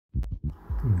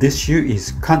This shoe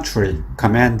is Country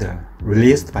Kamanda,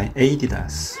 released by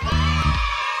adidas.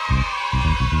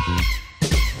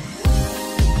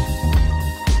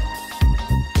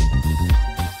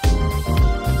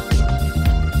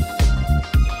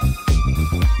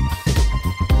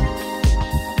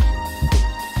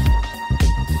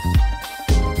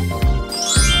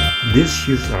 These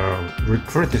shoes are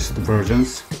reproduced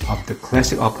versions of the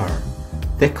classic upper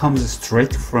that comes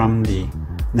straight from the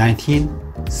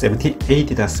 1970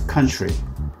 Adidas Country.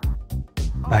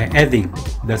 By adding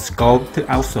the sculpted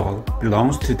outsole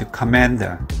belongs to the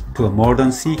Kamanda to a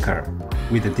modern sneaker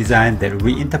with a design that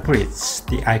reinterprets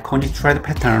the iconic tread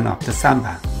pattern of the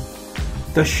Samba.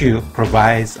 The shoe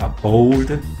provides a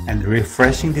bold and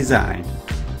refreshing design.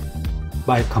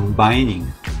 By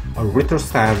combining a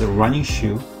retro-styled running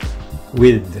shoe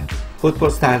with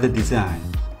football-styled design,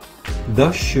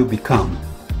 the shoe becomes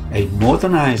a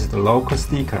modernized local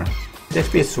sneaker that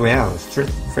fits well street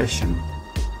fashion.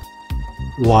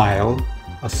 While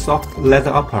a soft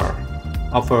leather upper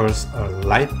offers a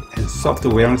light and soft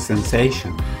wearing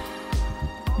sensation,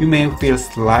 you may feel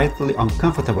slightly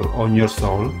uncomfortable on your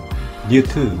sole due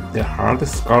to the hard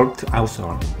sculpt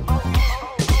outsole.